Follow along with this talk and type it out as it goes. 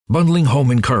Bundling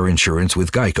home and car insurance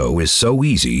with Geico is so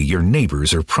easy, your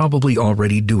neighbors are probably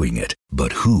already doing it.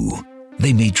 But who?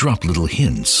 They may drop little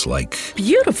hints like,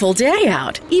 "Beautiful day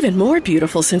out. Even more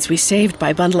beautiful since we saved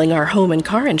by bundling our home and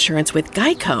car insurance with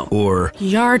Geico." or,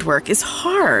 "Yard work is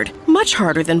hard. Much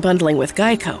harder than bundling with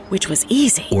Geico, which was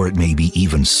easy." or it may be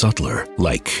even subtler,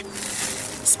 like,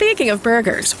 Speaking of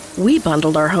burgers, we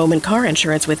bundled our home and car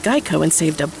insurance with Geico and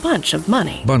saved a bunch of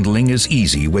money. bundling is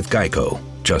easy with Geico.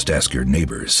 Just ask your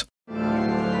neighbors.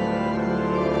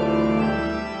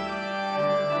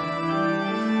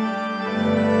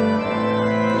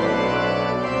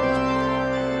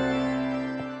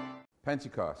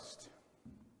 Pentecost.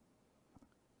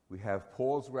 We have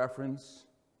Paul's reference,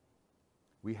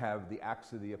 we have the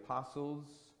Acts of the Apostles,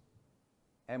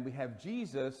 and we have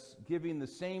Jesus giving the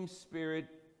same Spirit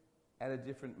at a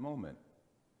different moment.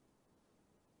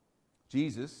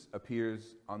 Jesus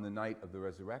appears on the night of the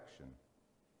resurrection,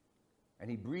 and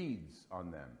he breathes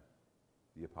on them,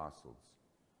 the apostles,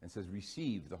 and says,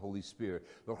 "Receive the Holy Spirit."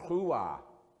 The Ruah,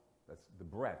 that's the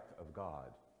breath of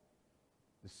God.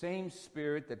 The same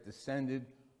Spirit that descended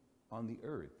on the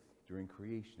earth during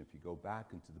creation. If you go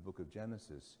back into the book of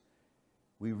Genesis,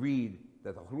 we read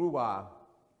that the Ruah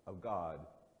of God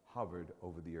hovered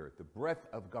over the earth. The breath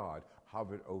of God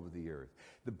hovered over the earth.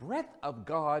 The breath of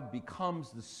God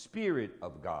becomes the Spirit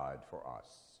of God for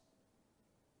us.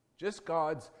 Just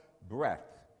God's breath.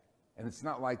 And it's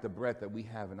not like the breath that we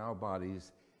have in our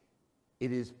bodies.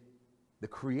 It is the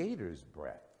Creator's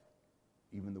breath.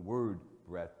 Even the word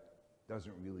breath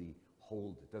doesn't really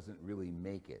hold it, doesn't really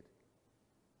make it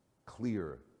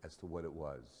clear as to what it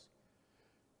was.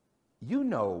 You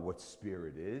know what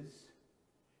spirit is.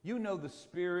 You know the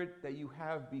spirit that you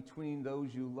have between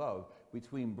those you love,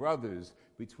 between brothers,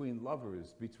 between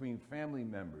lovers, between family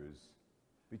members,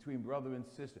 between brother and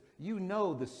sister. You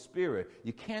know the spirit.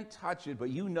 You can't touch it, but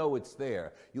you know it's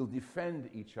there. You'll defend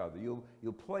each other.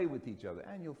 You'll play with each other,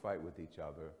 and you'll fight with each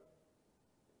other,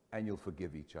 and you'll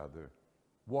forgive each other.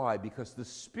 Why? Because the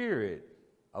spirit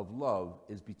of love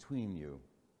is between you,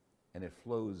 and it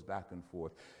flows back and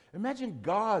forth. Imagine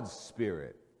God's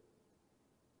spirit,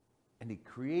 and he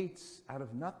creates out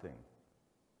of nothing,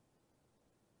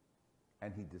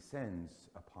 and he descends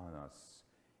upon us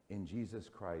in Jesus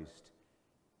Christ.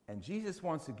 And Jesus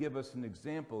wants to give us an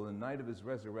example in the night of his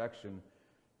resurrection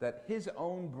that his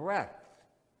own breath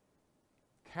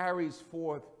carries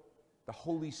forth the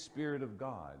Holy Spirit of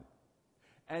God.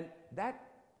 And that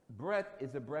breath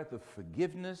is a breath of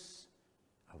forgiveness,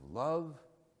 of love,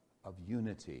 of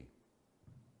unity.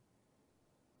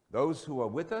 Those who are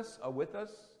with us are with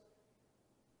us.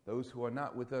 Those who are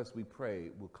not with us, we pray,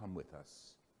 will come with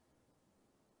us.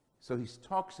 So he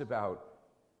talks about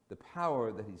the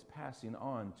power that he's passing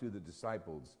on to the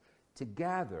disciples to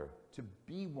gather, to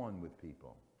be one with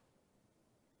people.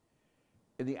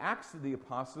 In the Acts of the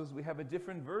Apostles, we have a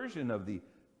different version of the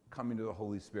coming to the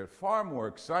Holy Spirit, far more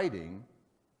exciting.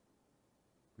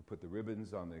 We put the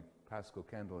ribbons on the Paschal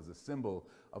candle as a symbol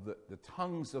of the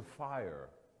tongues of fire.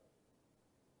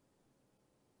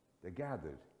 They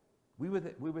gathered. We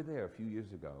were there a few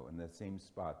years ago in that same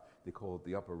spot. They call it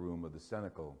the upper room of the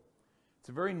cenacle. It's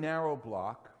a very narrow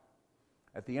block.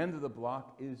 At the end of the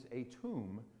block is a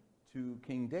tomb to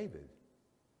King David.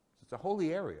 So it's a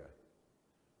holy area.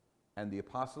 And the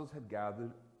apostles had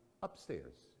gathered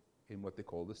upstairs in what they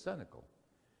call the cenacle.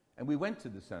 And we went to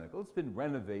the cenacle. It's been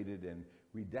renovated and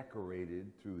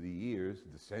redecorated through the years,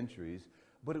 the centuries,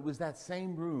 but it was that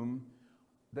same room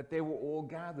that they were all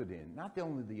gathered in. Not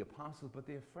only the apostles, but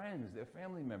their friends, their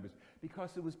family members,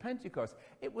 because it was Pentecost.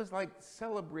 It was like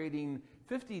celebrating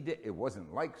 50 days. It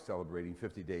wasn't like celebrating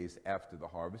 50 days after the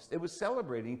harvest. It was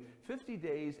celebrating 50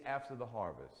 days after the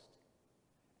harvest.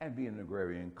 And being an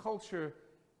agrarian culture,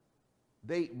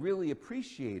 they really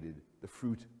appreciated the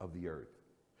fruit of the earth.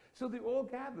 So they all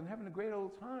gathered and having a great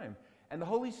old time. And the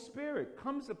Holy Spirit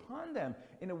comes upon them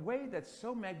in a way that's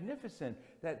so magnificent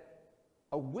that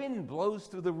a wind blows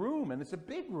through the room, and it's a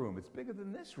big room. It's bigger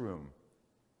than this room.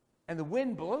 And the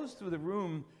wind blows through the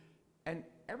room, and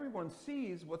everyone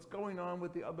sees what's going on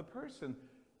with the other person.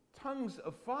 Tongues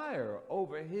of fire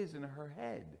over his and her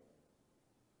head.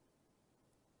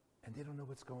 And they don't know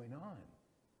what's going on.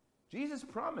 Jesus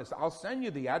promised, I'll send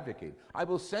you the advocate. I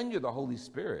will send you the Holy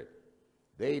Spirit.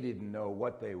 They didn't know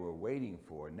what they were waiting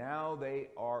for. Now they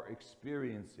are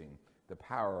experiencing the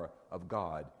power of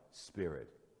God's Spirit.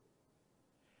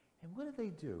 And what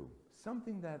do?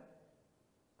 Something that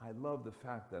I love the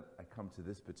fact that I come to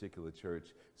this particular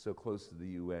church so close to the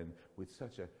UN with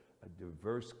such a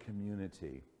diverse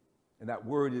community. And that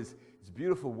word it's a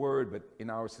beautiful word, but in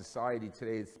our society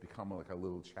today it's become like a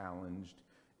little challenged.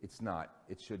 It's not.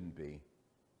 It shouldn't be.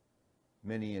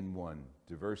 Many in one.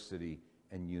 Diversity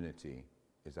and unity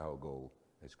is our goal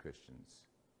as Christians.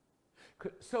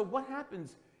 So what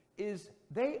happens is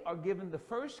they are given the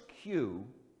first cue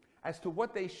as to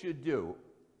what they should do.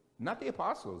 Not the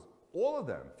apostles, all of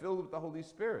them, filled with the Holy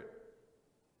Spirit.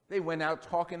 They went out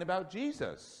talking about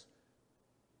Jesus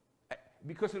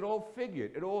because it all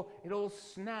figured, it all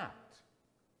snapped.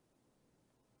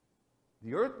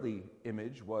 The earthly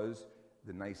image was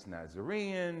the nice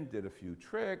Nazarene, did a few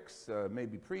tricks,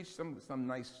 maybe preached some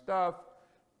nice stuff,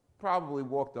 probably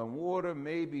walked on water,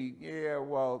 maybe, yeah,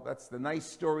 well, that's the nice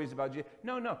stories about Jesus.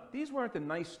 No, these weren't the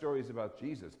nice stories about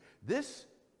Jesus. This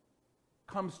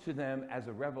comes to them as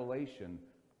a revelation.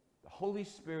 The Holy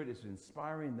Spirit is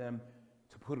inspiring them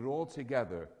to put it all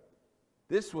together.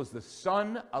 This was the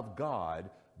Son of God,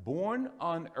 born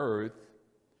on earth,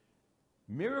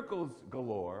 miracles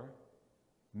galore,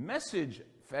 message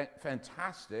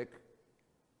fantastic,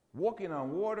 walking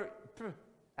on water,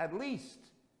 at least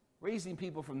raising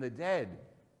people from the dead.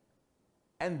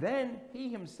 And then he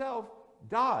himself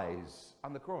dies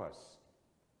on the cross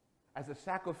as a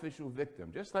sacrificial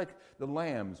victim, just like the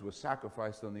lambs were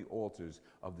sacrificed on the altars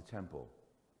of the temple.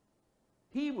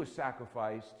 He was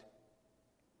sacrificed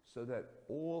so that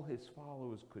all his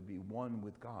followers could be one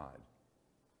with God.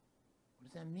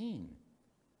 What does that mean?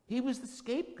 He was the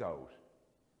scapegoat.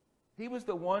 He was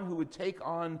the one who would take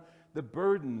on the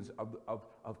burdens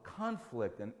of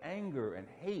conflict and anger and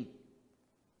hate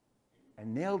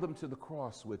and nail them to the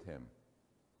cross with him.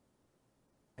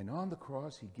 And on the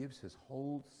cross, he gives his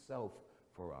whole self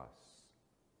for us.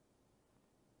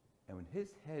 And when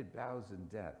his head bows in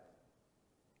death,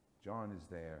 John is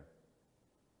there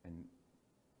and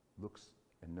looks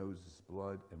and knows his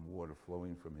blood and water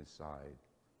flowing from his side.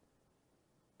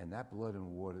 And that blood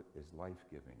and water is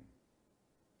life-giving.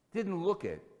 Didn't look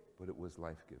it, but it was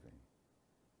life-giving.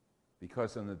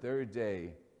 Because on the third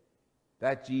day,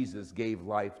 that Jesus gave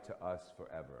life to us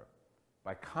forever.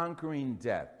 By conquering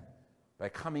death, by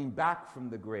coming back from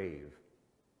the grave,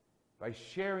 by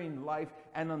sharing life,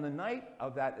 and on the night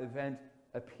of that event,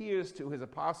 appears to his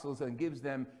apostles and gives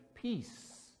them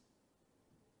peace.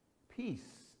 Peace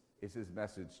is his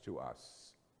message to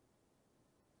us.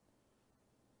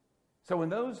 So when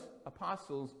those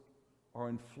apostles are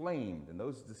inflamed, and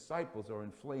those disciples are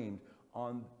inflamed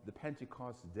on the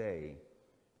Pentecost day,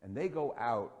 and they go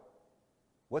out,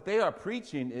 what they are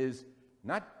preaching is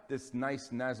not this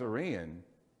nice Nazarene.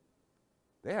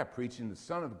 They are preaching the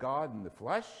Son of God in the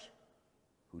flesh,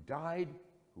 who died,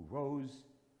 who rose,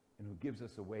 and who gives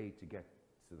us a way to get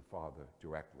to the Father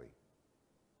directly.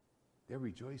 They're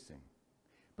rejoicing.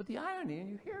 But the irony, and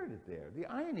you hear it there, the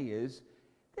irony is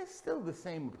they're still the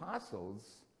same apostles.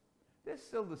 They're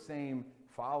still the same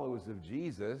followers of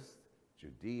Jesus,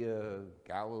 Judea,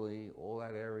 Galilee, all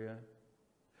that area.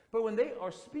 But when they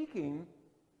are speaking,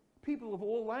 people of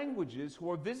all languages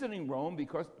who are visiting Rome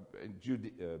because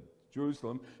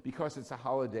Jerusalem, because it's a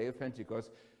holiday of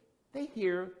Pentecost, they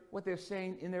hear what they're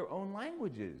saying in their own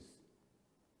languages.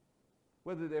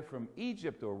 Whether they're from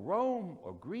Egypt or Rome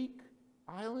or Greek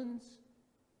islands.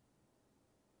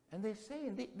 And they're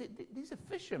saying, these are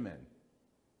fishermen.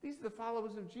 These are the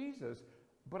followers of Jesus,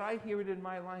 but I hear it in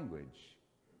my language.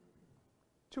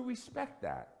 To respect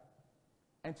that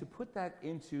and to put that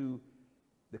into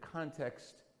the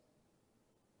context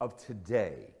of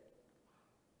today.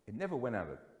 It never went out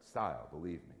of style,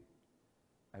 believe me.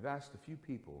 I've asked a few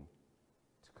people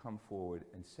to come forward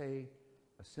and say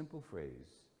a simple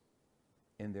phrase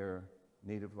in their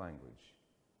native language.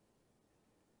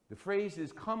 The phrase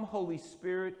is, "Come, Holy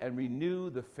Spirit, and renew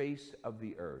the face of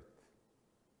the earth."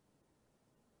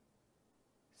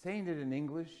 Saying it in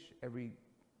English every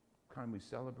time we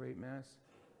celebrate Mass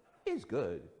is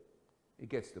good. It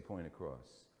gets the point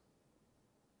across.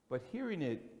 But hearing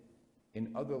it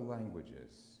in other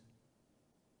languages,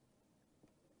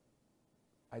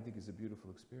 I think is a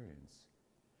beautiful experience.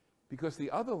 Because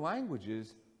the other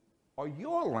languages are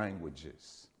your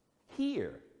languages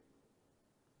here.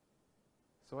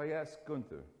 So I ask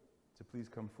Gunther to please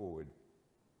come forward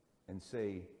and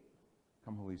say,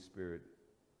 "Come, Holy Spirit,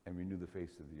 and renew the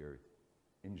face of the earth,"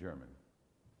 in German.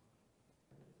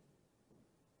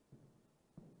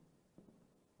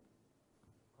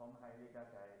 Komm, Heiliger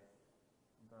Geist,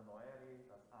 und erneuere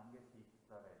das Angesicht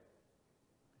der Welt.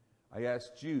 I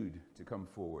ask Jude to come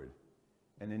forward,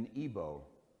 and in Igbo,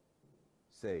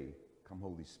 say, "Come,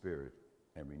 Holy Spirit,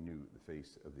 and renew the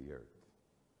face of the earth."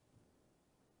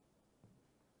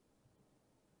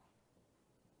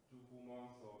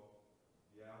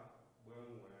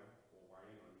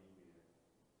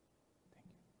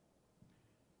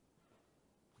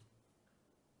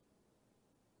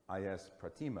 I ask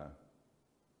Pratima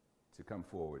to come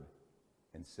forward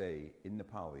and say in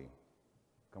Nepali,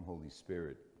 "Come, Holy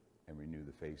Spirit, and renew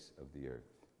the face of the earth."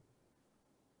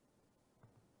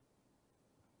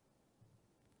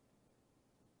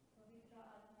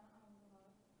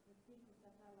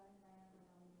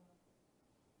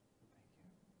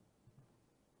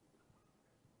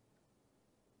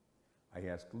 I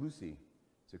ask Lucy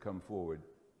to come forward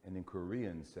and in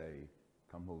Korean say,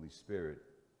 "Come, Holy Spirit,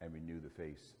 and renew the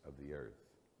face of the earth."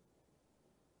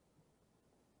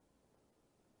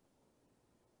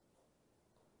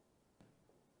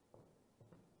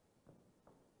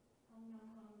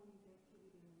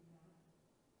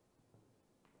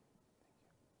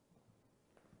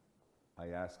 I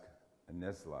ask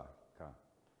Aneskla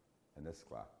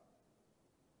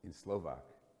in Slovak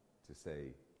to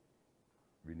say,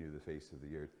 "Renew the face of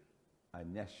the earth."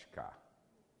 Aneshka.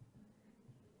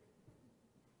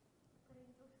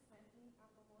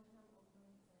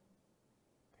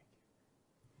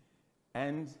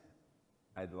 And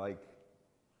I'd like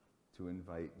to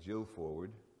invite Jill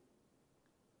forward,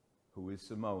 who is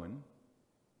Samoan,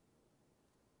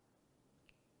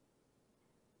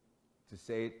 to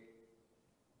say it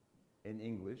in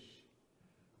English,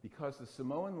 because the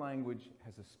Samoan language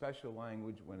has a special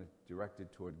language when it's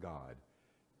directed toward God.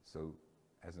 So,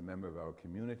 as a member of our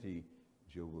community,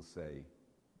 Jill will say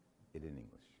it in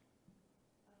English.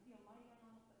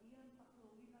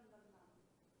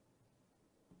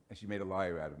 And she made a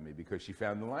liar out of me because she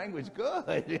found the language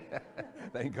good.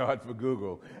 Thank God for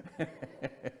Google.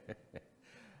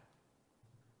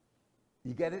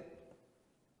 You get it?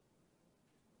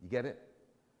 You get it?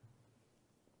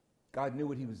 God knew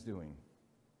what he was doing.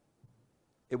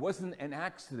 It wasn't an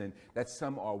accident that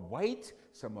some are white,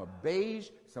 some are beige,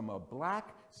 some are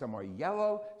black, some are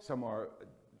yellow, some are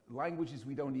languages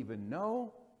we don't even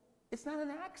know. It's not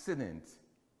an accident.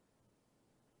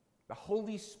 The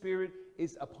Holy Spirit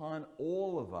is upon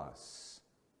all of us.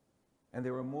 And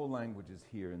there are more languages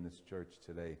here in this church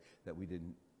today that we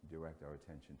didn't direct our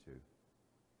attention to.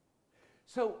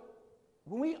 So,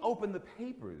 when we open the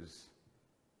papers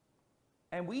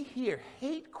and we hear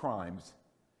hate crimes,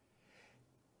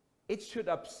 it should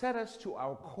upset us to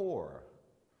our core.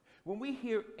 When we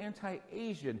hear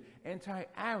anti-Asian,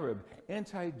 anti-Arab,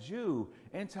 anti-Jew,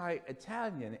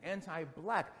 anti-Italian,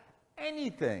 anti-black,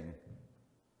 anything,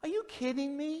 are you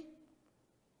kidding me?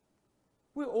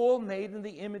 We're all made in the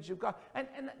image of God. And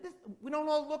this, we don't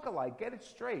all look alike. Get it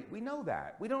straight. We know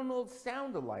that. We don't all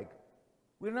sound alike.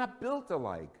 We're not built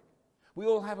alike. We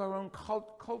all have our own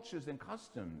cultures and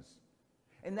customs.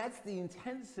 And that's the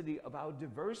intensity of our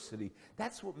diversity.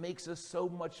 That's what makes us so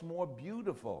much more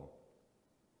beautiful.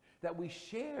 That we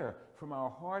share from our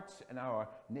hearts and our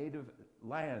native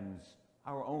lands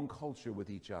our own culture with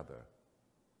each other.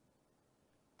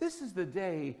 This is the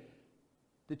day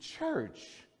the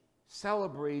church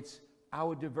celebrates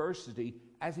our diversity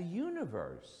as a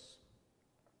universe.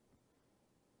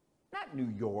 Not New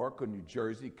York or New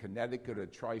Jersey, Connecticut or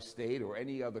tri-state or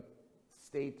any other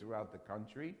state throughout the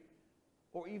country,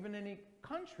 or even any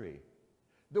country.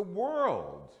 The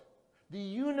world, the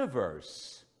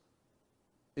universe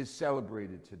is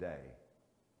celebrated today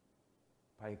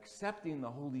by accepting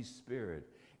the Holy Spirit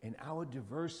and our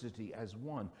diversity as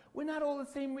one. We're not all the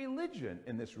same religion.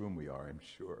 In this room we are, I'm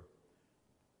sure.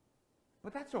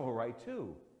 But that's all right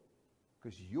too,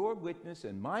 because your witness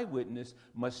and my witness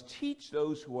must teach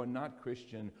those who are not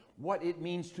Christian what it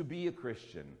means to be a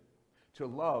Christian, to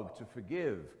love, to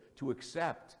forgive, to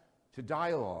accept, to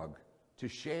dialogue, to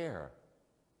share.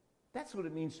 That's what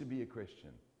it means to be a Christian.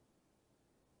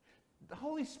 The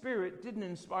Holy Spirit didn't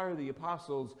inspire the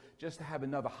apostles just to have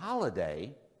another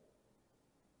holiday.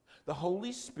 The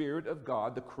Holy Spirit of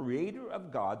God, the Creator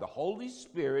of God, the Holy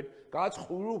Spirit, God's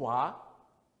Ruah,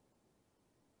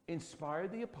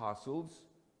 inspired the apostles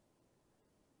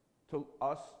to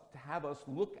have us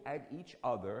look at each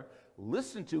other,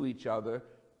 listen to each other,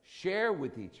 share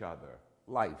with each other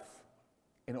life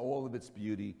in all of its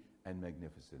beauty and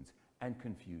magnificence and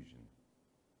confusion.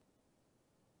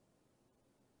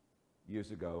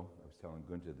 Years ago, I was telling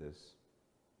Gunther this,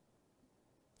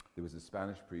 there was a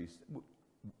Spanish priest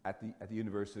at the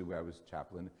university where I was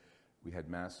chaplain. We had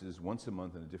masses once a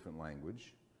month in a different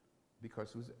language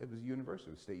because it was a university,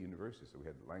 it was a state university, so we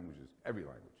had languages, every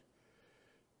language.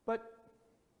 But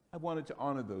I wanted to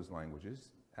honor those languages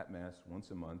at Mass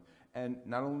once a month, and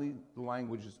not only the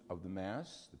languages of the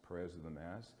Mass, the prayers of the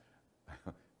Mass,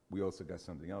 we also got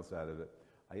something else out of it.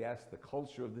 I asked the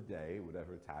culture of the day,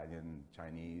 whatever, Italian,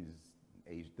 Chinese,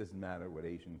 Asian, doesn't matter what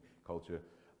Asian culture,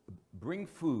 bring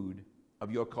food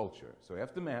of your culture. So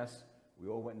after Mass, we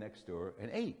all went next door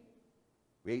and ate.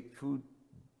 We ate food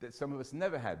that some of us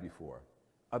never had before,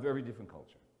 a very different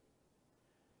culture.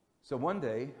 So one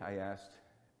day I asked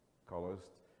Carlos,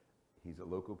 he's a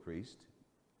local priest,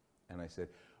 and I said,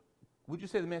 would you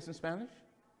say the Mass in Spanish?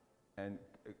 And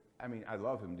I mean, I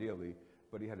love him dearly,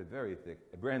 but he had a very thick,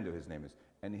 Brando his name is,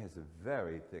 and he has a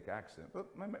very thick accent. But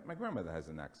my grandmother has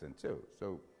an accent too,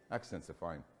 so accents are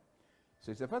fine.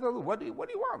 So he said, Father Lou, what do you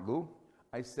want, Lou?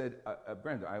 I said,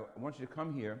 Brando, I want you to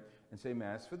come here and say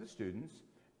Mass for the students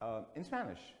in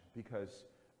Spanish, because,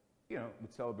 you know,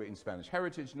 we're celebrating Spanish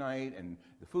Heritage Night and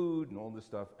the food and all this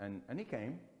stuff. And he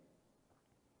came.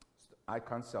 I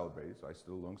can't celebrate it, so I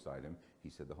stood alongside him. He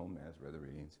said the whole Mass, read the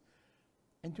readings.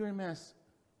 And during Mass,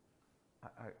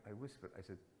 I whispered, I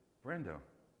said, Brando,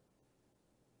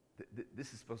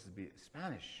 this is supposed to be a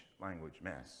Spanish language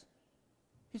Mass.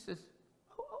 He says,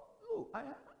 oh,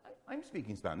 I'm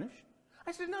speaking Spanish.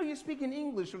 I said, no, you're speaking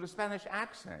English with a Spanish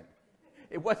accent.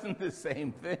 It wasn't the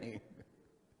same thing.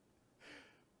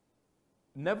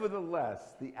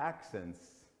 Nevertheless, the accents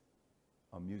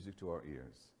are music to our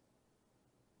ears.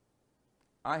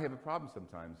 I have a problem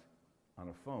sometimes on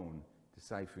a phone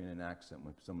deciphering an accent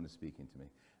when someone is speaking to me.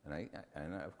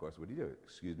 And I, of course, what do you do?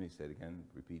 Excuse me, say it again,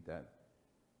 repeat that.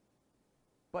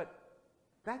 But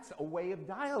that's a way of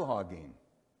dialoguing.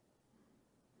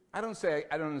 I don't say,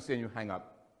 I don't understand you, hang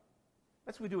up.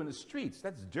 That's what we do in the streets.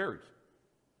 That's dirt.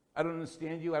 I don't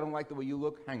understand you. I don't like the way you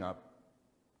look. Hang up.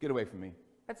 Get away from me.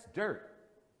 That's dirt.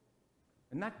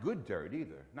 And not good dirt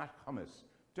either. Not hummus.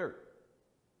 Dirt.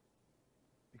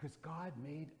 Because God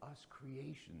made us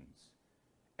creations.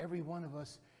 Every one of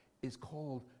us is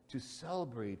called to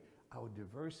celebrate our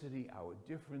diversity, our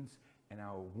difference, and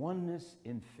our oneness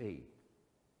in faith.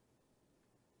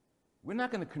 We're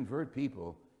not going to convert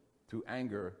people through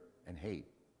anger and hate.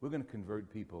 We're going to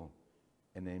convert people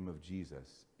in the name of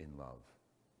Jesus in love.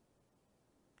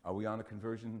 Are we on a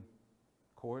conversion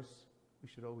course? We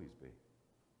should always be.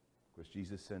 Because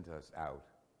Jesus sent us out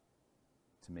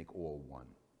to make all one.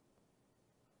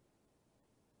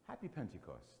 Happy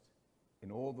Pentecost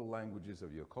in all the languages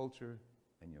of your culture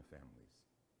and your families.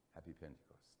 Happy Pentecost.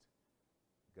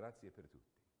 Grazie per tutti.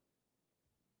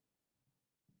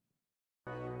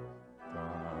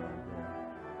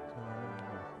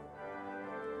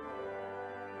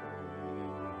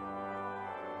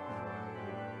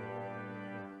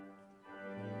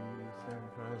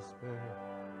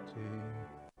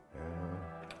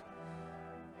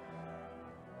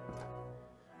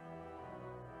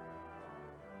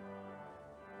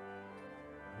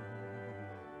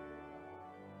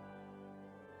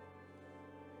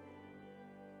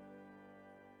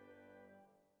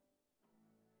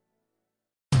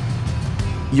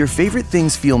 Your favorite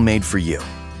things feel made for you.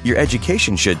 Your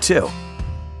education should too.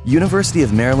 University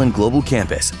of Maryland Global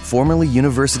Campus, formerly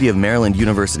University of Maryland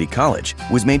University College,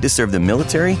 was made to serve the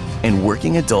military and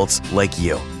working adults like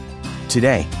you.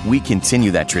 Today, we continue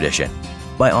that tradition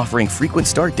by offering frequent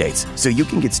start dates so you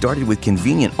can get started with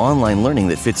convenient online learning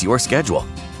that fits your schedule,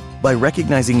 by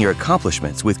recognizing your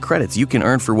accomplishments with credits you can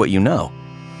earn for what you know,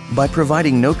 by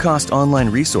providing no-cost online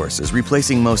resources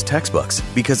replacing most textbooks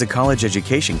because a college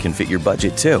education can fit your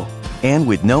budget too, and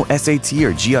with no SAT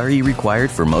or GRE required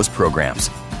for most programs.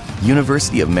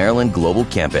 University of Maryland Global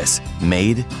Campus,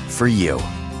 made for you.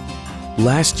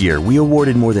 Last year, we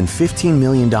awarded more than $15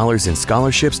 million in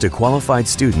scholarships to qualified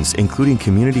students, including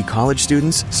community college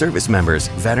students, service members,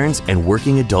 veterans, and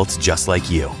working adults just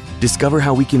like you. Discover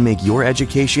how we can make your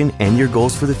education and your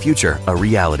goals for the future a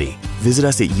reality. Visit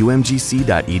us at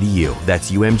umgc.edu. That's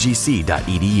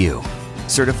umgc.edu.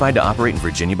 Certified to operate in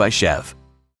Virginia by Chev.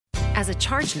 As a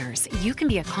charge nurse, you can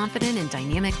be a confident and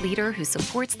dynamic leader who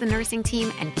supports the nursing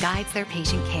team and guides their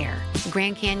patient care.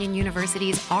 Grand Canyon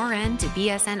University's RN to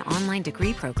BSN online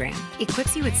degree program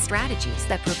equips you with strategies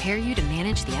that prepare you to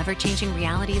manage the ever-changing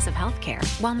realities of healthcare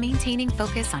while maintaining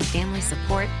focus on family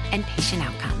support and patient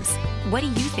outcomes. What do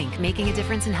you think making a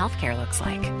difference in healthcare looks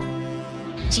like?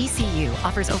 GCU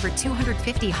offers over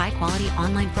 250 high-quality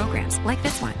online programs like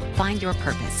this one. Find your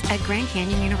purpose at Grand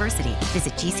Canyon University.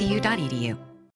 Visit gcu.edu.